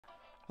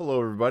Hello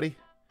everybody,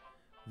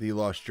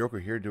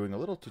 TheLostJoker here doing a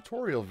little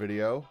tutorial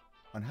video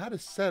on how to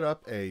set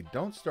up a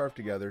Don't Starve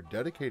Together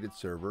dedicated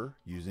server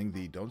using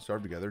the Don't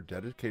Starve Together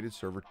dedicated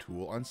server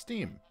tool on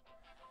Steam.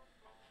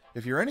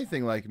 If you're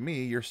anything like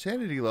me, your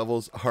sanity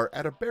levels are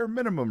at a bare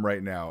minimum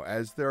right now,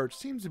 as there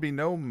seems to be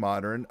no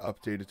modern,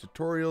 updated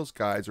tutorials,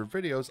 guides, or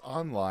videos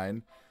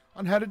online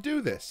on how to do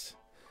this.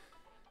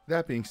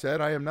 That being said,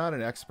 I am not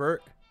an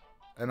expert,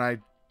 and I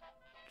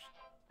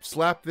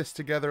slapped this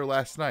together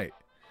last night.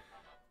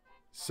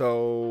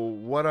 So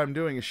what I'm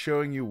doing is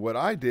showing you what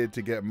I did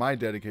to get my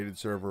dedicated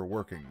server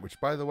working, which,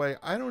 by the way,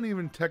 I don't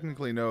even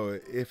technically know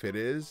if it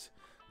is,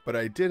 but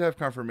I did have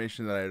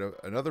confirmation that I had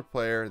another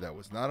player that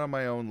was not on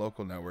my own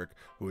local network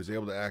who was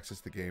able to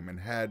access the game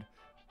and had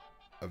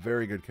a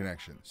very good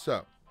connection.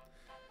 So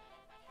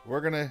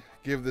we're going to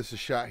give this a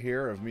shot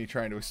here of me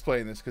trying to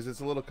explain this because it's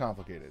a little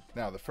complicated.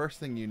 Now, the first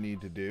thing you need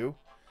to do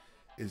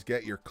is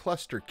get your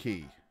cluster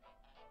key.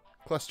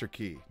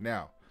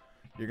 Now,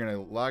 you're going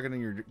to log in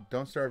your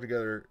Don't Starve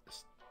Together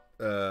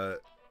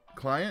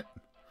client,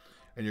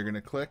 and you're going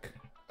to click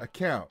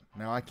account.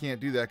 Now, I can't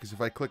do that because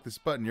if I click this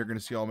button, you're going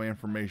to see all my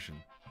information.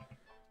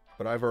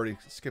 But I've already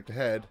skipped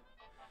ahead,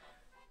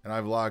 and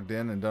I've logged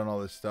in and done all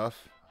this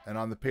stuff. And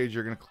on the page,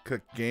 you're going to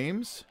click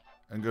Games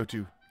and go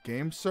to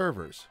Game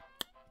Servers.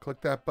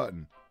 Click that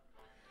button.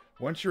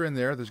 Once you're in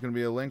there, there's going to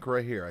be a link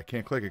right here. I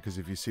can't click it because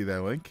if you see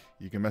that link,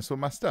 you can mess with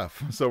my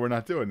stuff. So we're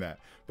not doing that.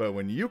 But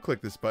when you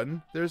click this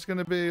button, there's going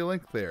to be a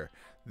link there.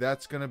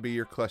 That's going to be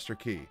your cluster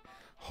key.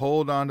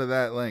 Hold on to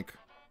that link.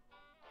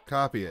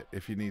 Copy it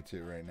if you need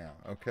to right now.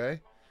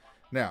 Okay?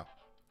 Now,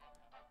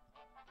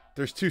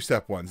 there's two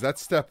step ones.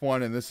 That's step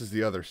one, and this is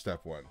the other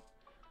step one.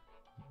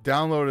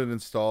 Download and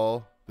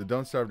install the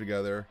Don't Starve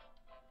Together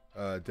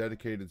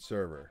dedicated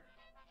server.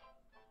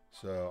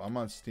 So I'm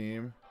on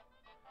Steam.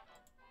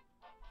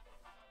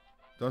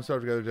 Don't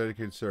Starve Together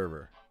dedicated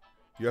server.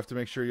 You have to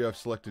make sure you have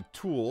selected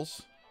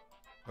tools,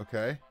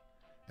 okay,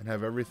 and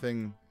have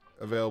everything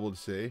available to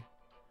see.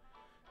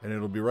 And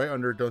it'll be right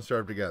under Don't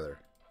Starve Together.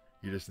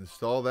 You just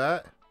install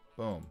that,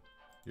 boom,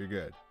 you're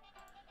good.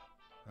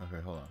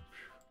 Okay, hold on.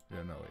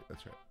 Yeah, no, wait,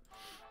 that's right.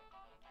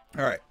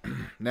 All right,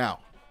 now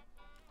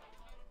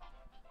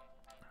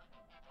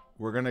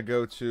we're gonna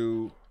go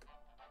to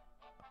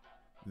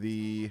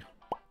the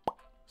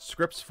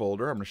scripts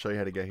folder. I'm gonna show you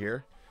how to get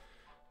here.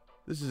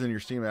 This is in your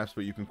Steam apps,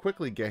 but you can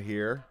quickly get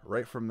here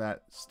right from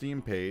that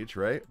Steam page,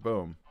 right?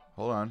 Boom.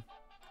 Hold on.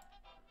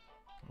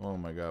 Oh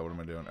my God, what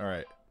am I doing? All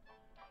right.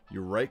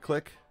 You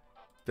right-click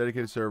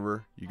dedicated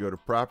server. You go to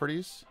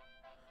Properties.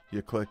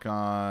 You click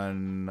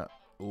on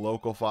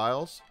Local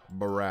Files.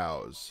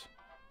 Browse.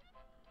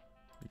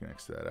 You can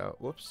X that out.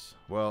 Whoops.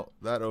 Well,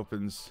 that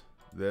opens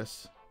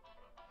this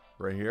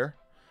right here.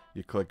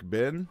 You click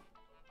Bin,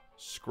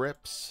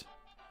 Scripts.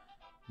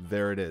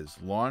 There it is.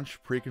 Launch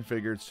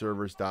preconfigured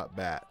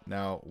servers.bat.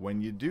 Now,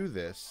 when you do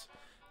this,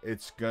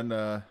 it's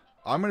gonna...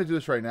 I'm gonna do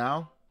this right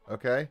now,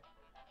 okay?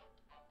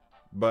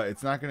 But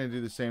it's not gonna do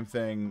the same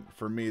thing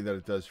for me that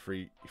it does for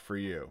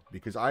you.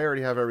 Because I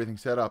already have everything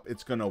set up.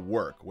 It's gonna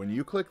work. When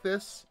you click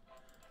this,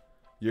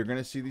 you're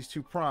gonna see these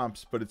two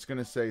prompts, but it's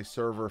gonna say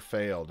server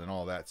failed and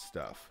all that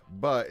stuff.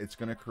 But it's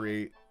gonna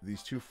create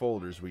these two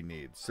folders we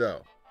need.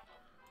 So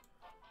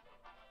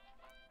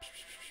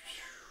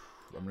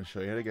I'm going to show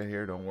you how to get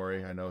here. Don't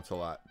worry. I know it's a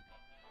lot.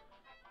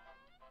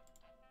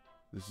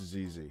 This is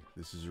easy.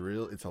 This is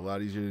real. It's a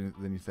lot easier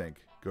than you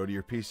think. Go to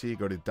your PC.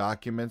 Go to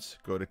Documents.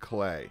 Go to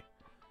Clay.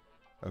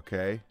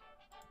 Okay?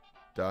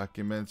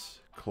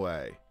 Documents.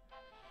 Clay.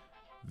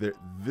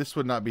 This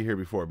would not be here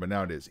before, but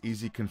now it is.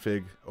 Easy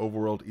Config.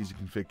 Overworld. Easy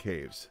Config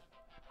Caves.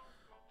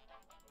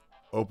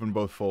 Open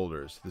both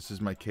folders. This is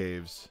my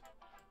caves.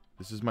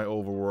 This is my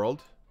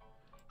overworld.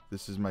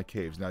 This is my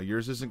caves. Now,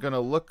 yours isn't going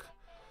to look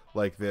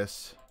like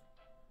this.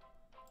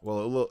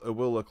 Well, it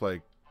will look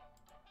like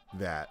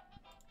that.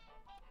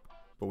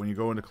 But when you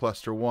go into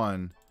cluster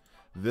 1,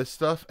 this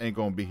stuff ain't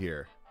going to be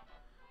here.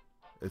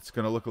 It's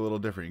going to look a little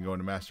different. You can go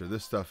into master.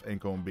 This stuff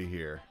ain't going to be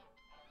here.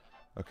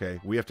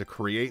 Okay, we have to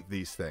create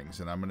these things,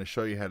 and I'm going to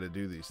show you how to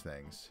do these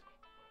things.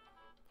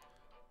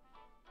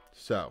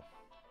 So,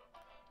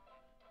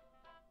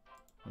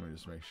 let me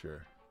just make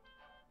sure.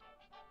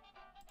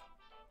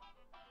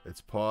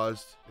 It's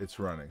paused. It's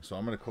running. So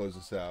I'm going to close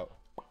this out.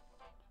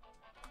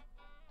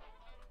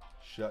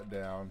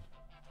 Shutdown.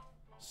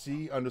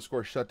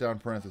 C_shutdown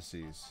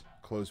parentheses.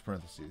 Close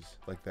parentheses.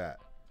 Like that.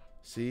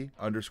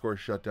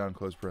 C_shutdown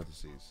close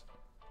parentheses.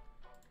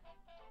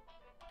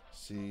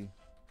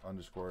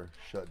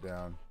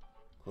 C_shutdown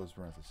close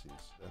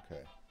parentheses.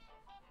 Okay.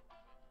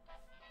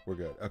 We're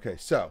good. Okay,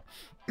 so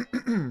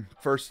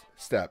first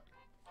step.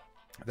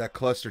 That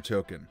cluster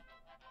token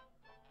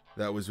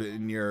that was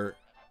in your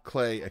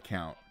Clay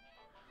account.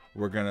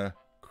 We're going to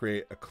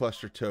create a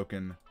cluster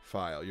token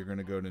file. You're going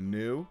to go to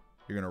New.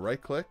 You're going to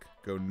right click,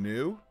 go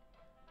New,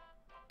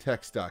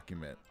 Text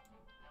Document.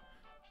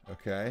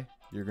 Okay?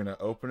 You're going to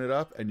open it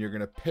up and you're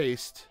going to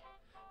paste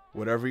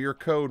whatever your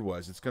code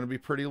was. It's going to be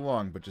pretty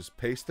long, but just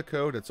paste the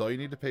code. That's all you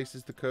need to paste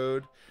is the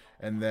code.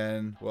 And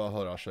then, well,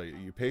 hold on, I'll show you.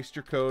 You paste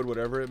your code,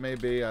 whatever it may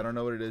be. I don't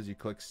know what it is. You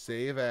click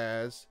Save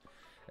As,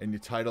 and you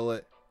title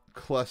it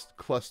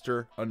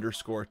cluster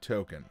underscore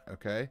token.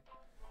 Okay,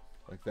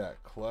 like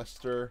that.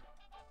 Cluster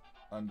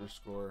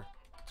underscore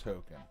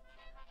token.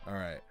 All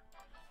right.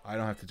 I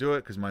don't have to do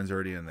it because mine's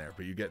already in there,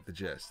 but you get the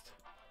gist.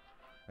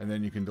 And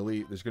then you can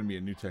delete. There's going to be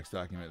a new text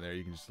document there.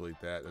 You can just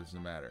delete that. That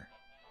doesn't matter.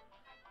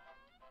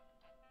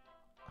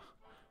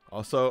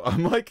 Also,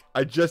 I'm like,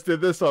 I just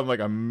did this, so I'm like,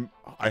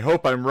 I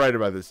hope I'm right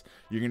about this.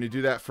 You're going to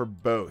do that for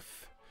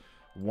both.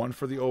 One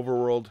for the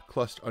overworld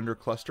cluster under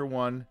cluster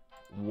 1,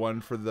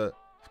 one for the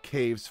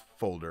caves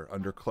folder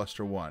under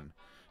cluster 1.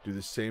 Do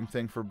the same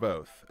thing for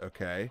both,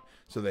 okay?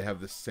 So they have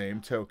the same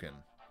token.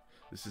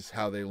 This is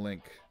how they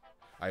link,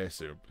 I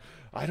assume.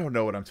 I don't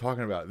know what I'm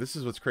talking about. This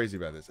is what's crazy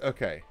about this.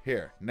 Okay,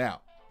 here.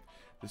 Now,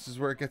 this is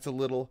where it gets a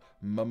little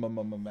messy.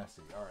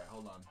 All right,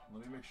 hold on.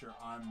 Let me make sure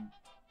I'm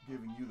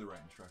giving you the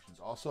right instructions.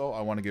 Also, I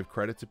want to give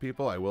credit to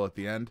people. I will at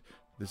the end.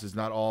 This is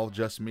not all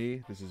just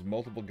me. This is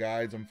multiple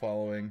guides I'm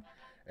following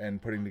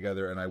and putting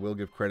together, and I will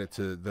give credit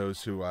to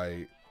those who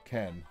I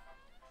can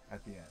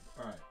at the end.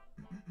 All right.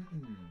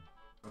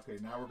 Okay,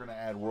 now we're going to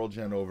add World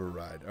Gen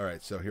Override. All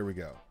right, so here we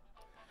go.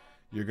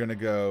 You're going to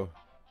go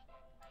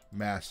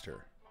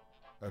Master.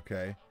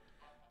 Okay.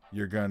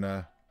 You're going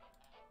to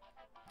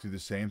do the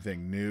same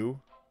thing. New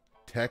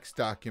text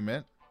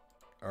document.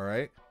 All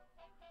right.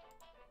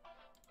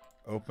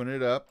 Open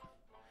it up,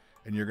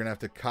 and you're going to have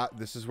to cut.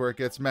 This is where it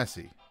gets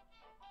messy.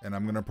 And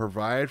I'm going to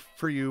provide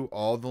for you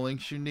all the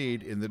links you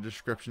need in the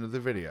description of the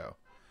video.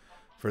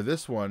 For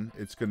this one,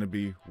 it's going to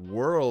be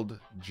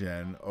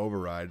worldgen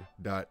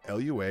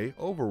override.lua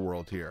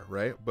overworld here,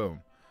 right?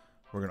 Boom.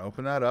 We're going to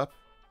open that up.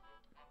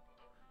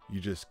 You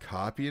just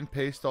copy and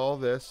paste all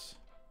this.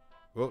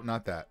 Oh,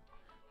 not that.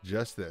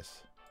 Just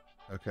this.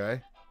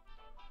 Okay.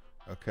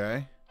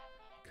 Okay.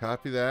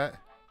 Copy that.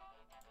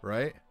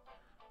 Right?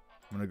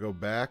 I'm going to go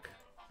back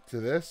to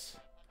this,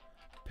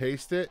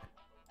 paste it,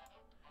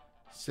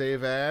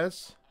 save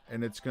as,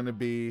 and it's going to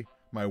be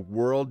my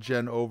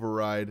worldgen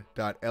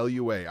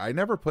override.lua. I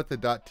never put the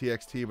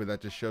 .txt, but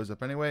that just shows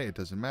up anyway. It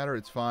doesn't matter.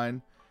 It's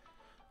fine.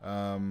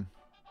 I'm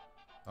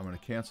going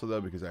to cancel,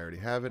 though, because I already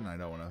have it, and I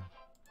don't want to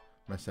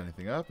mess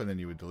anything up. And then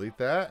you would delete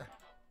that,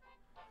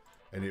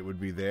 and it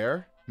would be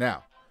there.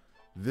 Now,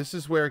 this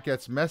is where it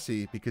gets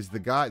messy because the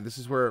guide, this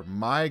is where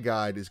my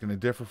guide is going to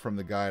differ from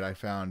the guide I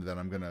found that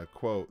I'm going to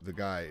quote the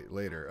guy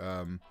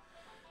later.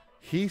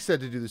 He said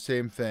to do the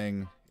same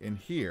thing in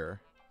here,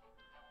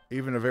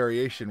 even a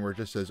variation where it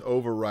just says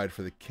override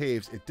for the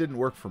caves. It didn't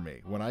work for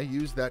me. When I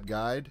used that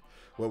guide,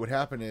 what would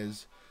happen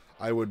is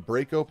I would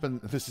break open,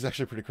 this is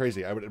actually pretty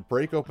crazy. I would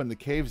break open the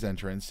caves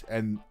entrance,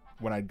 and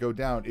when I'd go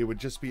down, it would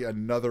just be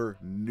another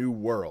new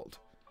world.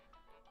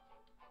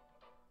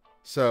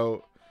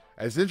 So,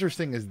 as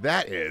interesting as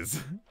that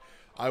is,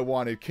 I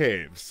wanted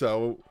caves.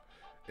 So,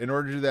 in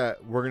order to do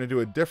that, we're going to do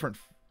a different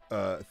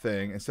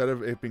thing. Instead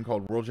of it being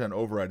called WorldGen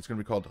Override, it's going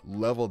to be called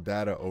Level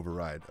Data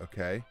Override,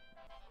 okay?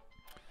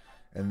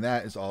 And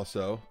that is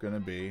also going to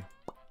be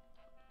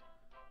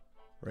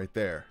right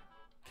there.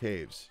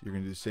 Caves. You're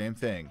going to do the same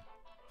thing.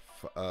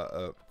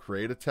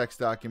 Create a text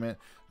document,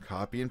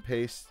 copy and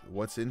paste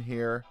what's in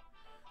here.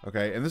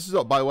 Okay, and this is,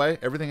 by the way,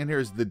 everything in here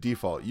is the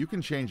default. You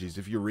can change these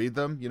if you read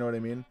them, you know what I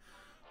mean?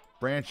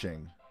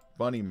 Branching,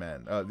 bunny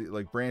men,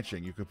 like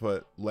branching, you could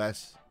put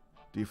less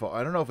default.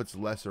 I don't know if it's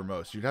less or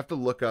most. You'd have to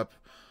look up.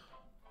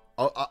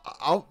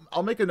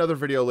 I'll make another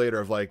video later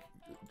of like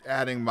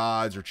adding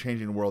mods or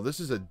changing the world. This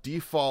is a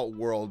default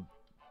world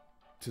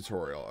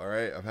tutorial, all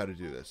right, of how to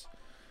do this.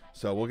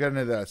 So we'll get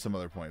into that at some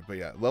other point. But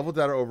yeah, level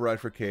data override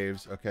for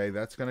caves. Okay,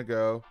 that's going to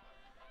go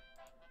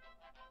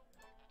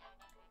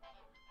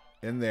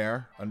in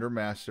there under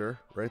master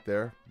right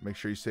there. Make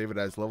sure you save it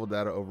as level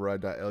data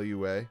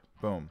override.lua.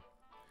 Boom.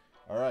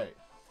 All right.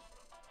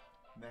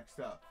 Next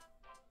up.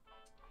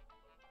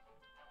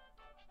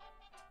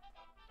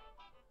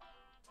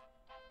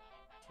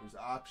 There's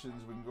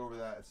options. We can go over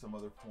that at some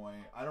other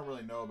point. I don't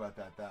really know about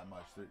that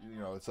much. You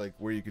know, it's like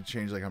where you could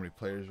change like how many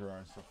players there are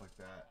and stuff like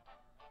that.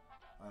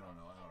 I don't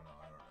know.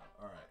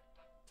 All right.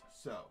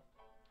 So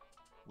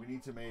we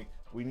need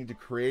to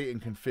create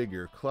and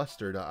configure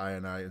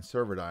cluster.ini and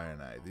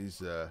server.ini.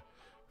 These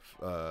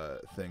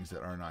things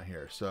that are not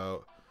here.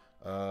 So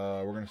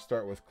we're going to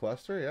start with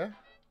cluster. Yeah,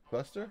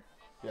 cluster.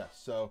 Yeah.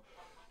 So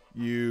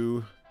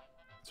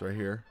it's right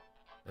here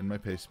in my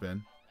paste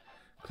bin.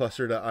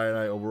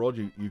 Cluster.ini overworld.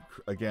 You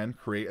again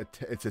create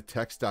it's a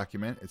text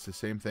document. It's the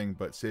same thing,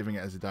 but saving it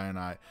as a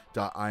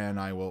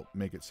 .ini will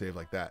make it save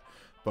like that.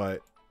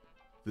 But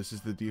this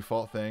is the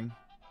default thing,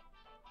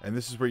 and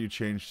this is where you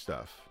change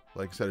stuff.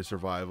 Like instead of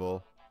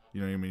survival,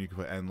 you know what I mean. You can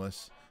put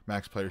endless.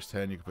 Max players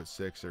 10. You can put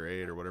 6 or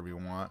 8 or whatever you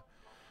want.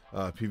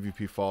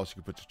 PvP false.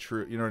 You can put to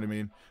true. You know what I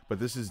mean. But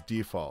this is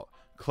default.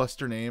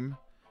 Cluster name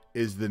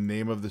is the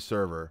name of the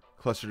server.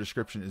 Cluster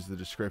description is the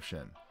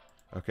description.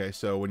 Okay,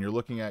 so when you're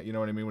looking at, you know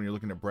what I mean, when you're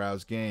looking at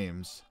browse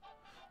games,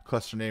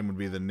 cluster name would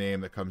be the name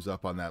that comes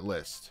up on that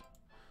list.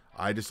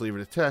 I just leave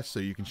it a test, so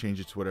you can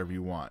change it to whatever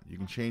you want. You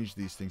can change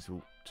these things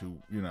to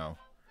you know,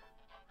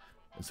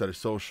 instead of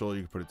social,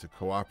 you can put it to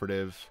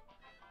cooperative,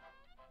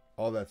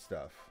 all that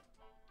stuff.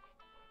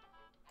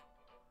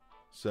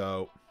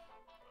 So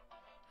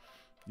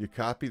you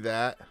copy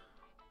that,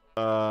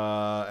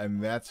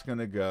 and that's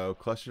gonna go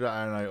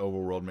cluster.ini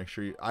overworld. Make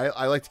sure you,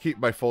 I like to keep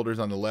my folders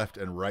on the left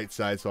and right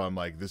side, so I'm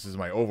like, this is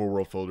my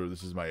overworld folder,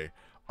 this is my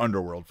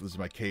underworld, this is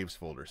my caves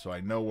folder, so I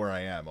know where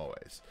I am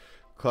always.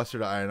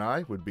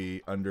 Cluster.ini would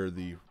be under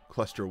the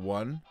cluster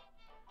 1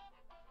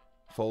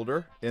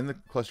 folder, in the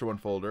cluster 1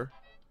 folder,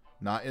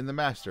 not in the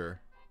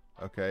master.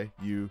 Okay,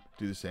 you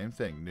do the same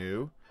thing.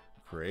 New,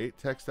 create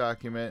text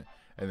document,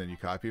 and then you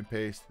copy and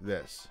paste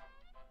this.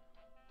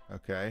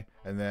 Okay,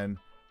 and then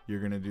you're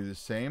going to do the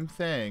same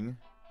thing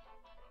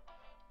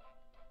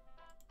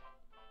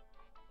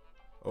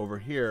over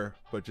here,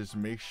 but just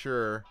make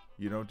sure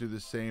you don't do the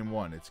same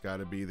one. It's got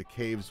to be the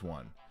caves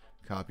one.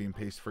 Copy and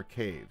paste for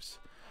caves.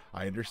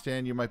 I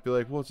understand you might be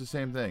like, well, it's the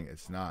same thing.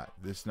 It's not.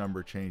 This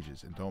number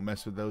changes, and don't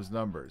mess with those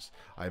numbers.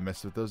 I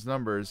messed with those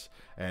numbers,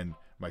 and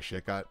my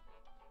shit got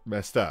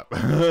messed up.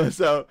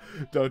 So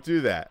don't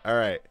do that. All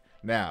right,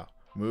 now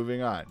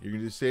moving on. You're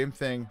gonna do the same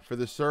thing for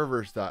the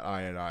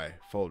servers.ini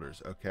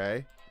folders.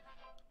 Okay,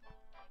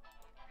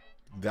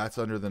 that's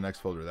under the next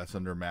folder. That's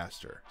under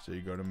master. So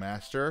you go to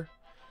master,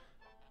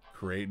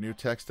 create new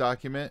text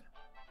document,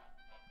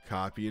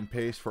 copy and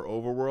paste for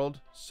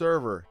overworld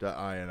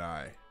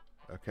server.ini.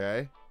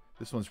 Okay,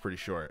 this one's pretty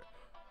short.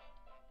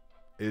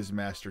 Is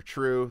master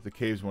true? The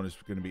caves one is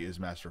going to be is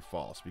master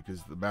false,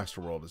 because the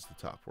master world is the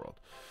top world.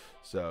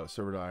 So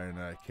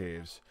server.ini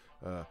caves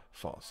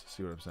false.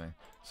 See what I'm saying?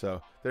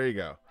 So there you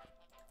go.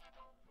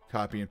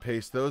 Copy and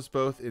paste those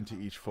both into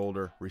each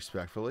folder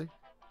respectfully.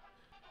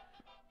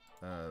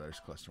 There's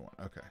cluster 1.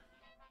 Okay.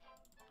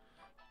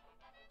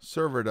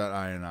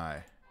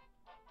 Server.ini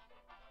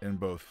in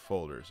both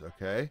folders.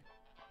 Okay.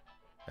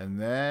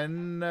 And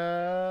then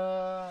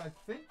I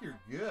think you're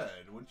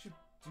good. Once you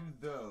do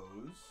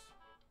those,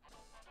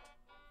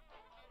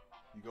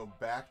 you go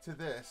back to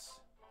this,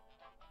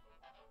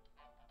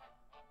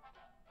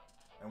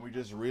 and we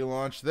just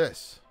relaunch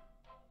this.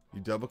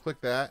 You double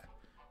click that.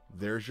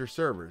 There's your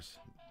servers.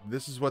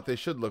 This is what they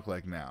should look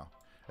like now.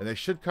 And they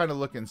should kind of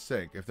look in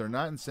sync. If they're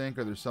not in sync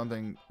or there's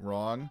something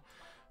wrong,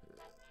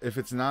 if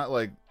it's not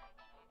like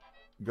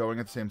going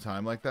at the same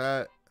time like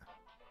that,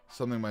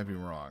 something might be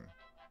wrong.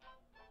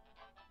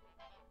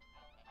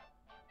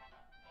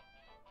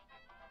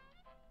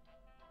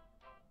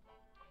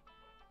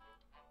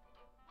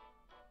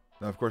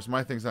 Now, of course,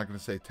 my thing's not going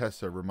to say test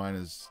server. Mine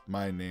is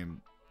my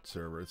name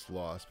server. It's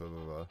lost, blah,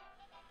 blah, blah.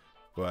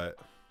 But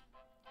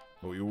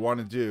what you want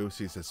to do,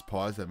 see, it says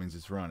pause. That means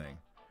it's running.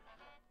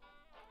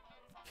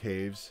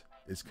 Caves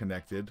is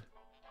connected.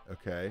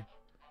 Okay.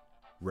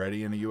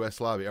 Ready in a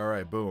US lobby. All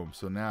right, boom.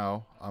 So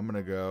now I'm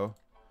going to go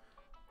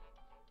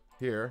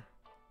here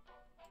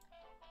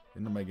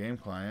into my game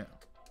client.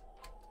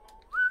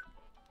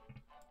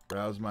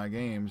 Browse my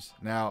games.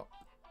 Now,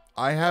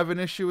 I have an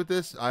issue with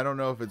this. I don't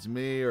know if it's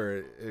me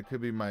or it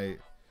could be my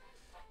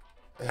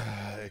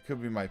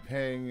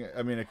ping.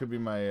 I mean, it could be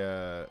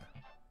my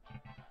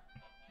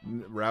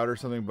router or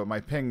something, but my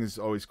ping is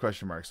always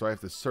question mark, so I have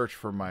to search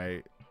for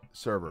my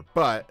server.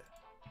 But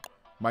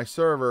my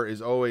server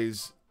is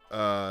always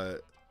really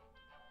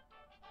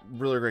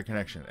great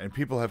connection, and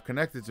people have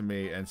connected to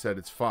me and said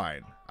it's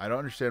fine. I don't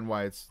understand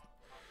why it's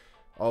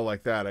all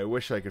like that. I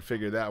wish I could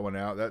figure that one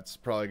out. That's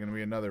probably going to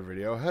be another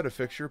video, how to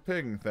fix your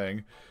ping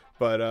thing.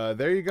 But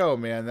there you go,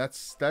 man.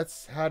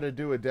 That's how to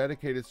do a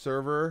dedicated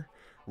server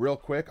real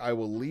quick. I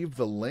will leave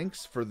the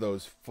links for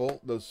those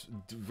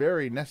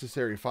very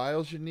necessary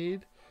files you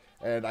need.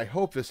 And I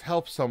hope this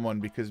helps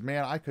someone, because,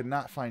 man, I could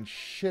not find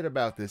shit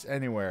about this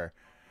anywhere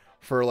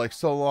for like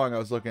so long. I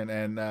was looking,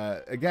 and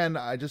again,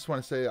 I just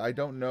want to say I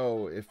don't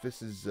know if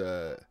this is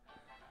the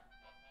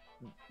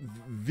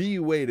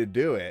way to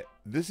do it.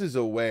 This is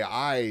a way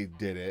I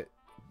did it.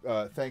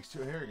 Thanks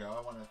to, here we go.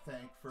 I want to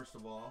thank, first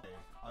of all,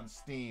 on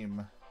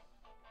Steam,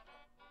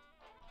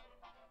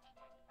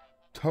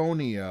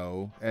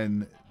 Tonio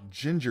and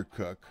Ginger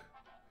Cook,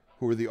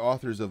 who are the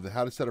authors of the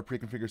How to Set Up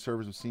Pre-Configured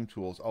Servers with Steam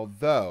Tools.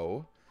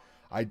 Although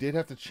I did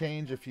have to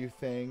change a few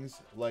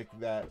things, like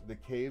the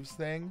caves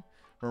thing.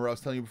 Remember I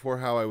was telling you before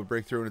how I would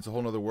break through and it's a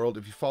whole nother world?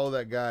 If you follow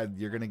that guide,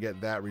 you're going to get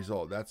that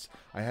result.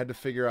 I had to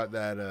figure out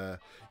that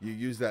you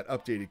use that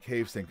updated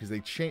caves thing, because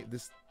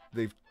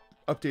they've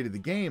updated the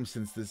game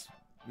since this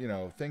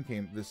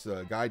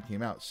guide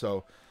came out.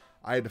 So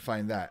I had to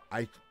find that.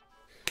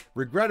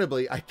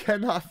 Regrettably, I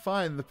cannot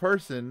find the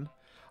person.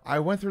 I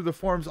went through the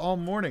forums all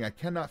morning. I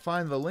cannot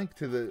find the link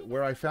to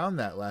where I found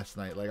that last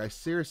night. Like, I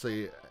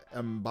seriously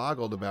am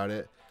boggled about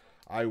it.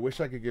 I wish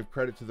I could give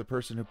credit to the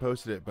person who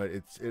posted it, but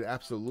it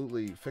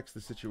absolutely fixed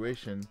the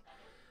situation.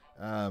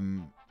 I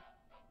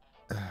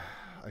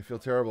feel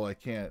terrible. I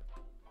can't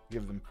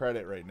give them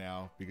credit right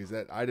now, because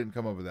I didn't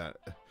come up with that.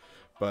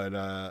 But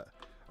all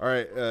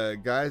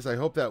right, guys, I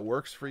hope that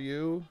works for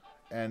you.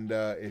 And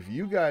if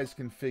you guys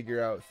can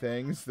figure out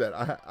things that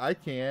I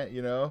can't,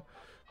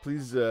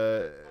 please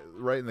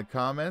write in the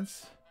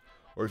comments.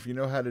 Or if you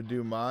know how to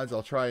do mods,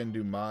 I'll try and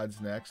do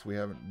mods next. We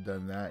haven't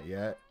done that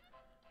yet.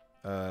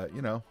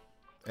 You know,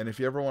 and if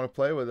you ever want to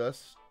play with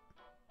us,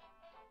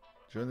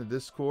 join the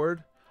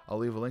Discord. I'll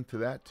leave a link to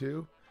that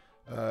too.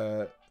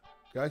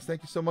 Guys,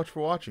 thank you so much for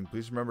watching.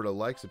 Please remember to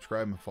like,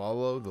 subscribe, and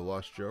follow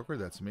TheLostJoker.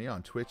 That's me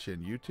on Twitch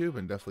and YouTube.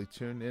 And definitely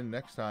tune in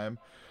next time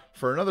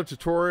for another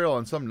tutorial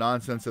on some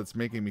nonsense that's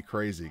making me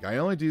crazy. I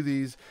only do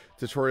these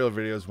tutorial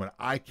videos when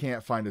I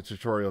can't find a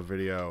tutorial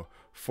video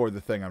for the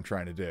thing I'm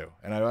trying to do.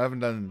 And I haven't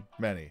done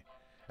many.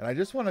 And I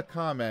just want to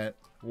comment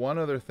one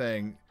other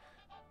thing.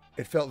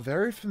 It felt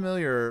very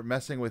familiar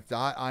messing with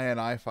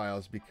 .ini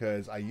files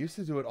because I used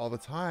to do it all the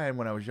time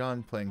when I was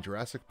young playing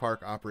Jurassic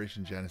Park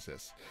Operation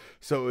Genesis.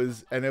 So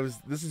this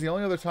is the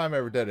only other time I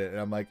ever did it. And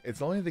I'm like,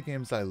 it's only the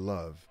games I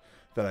love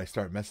that I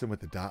start messing with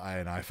the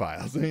 .ini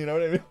files. You know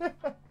what I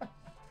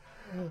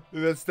mean?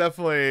 That's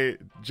definitely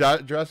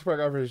Jurassic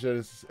Park Operation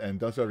Genesis and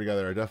Don't Starve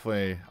Together are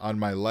definitely on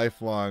my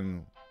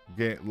lifelong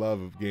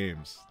love of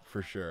games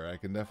for sure. I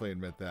can definitely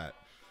admit that.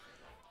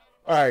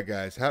 All right,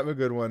 guys, have a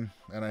good one,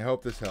 and I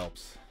hope this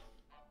helps.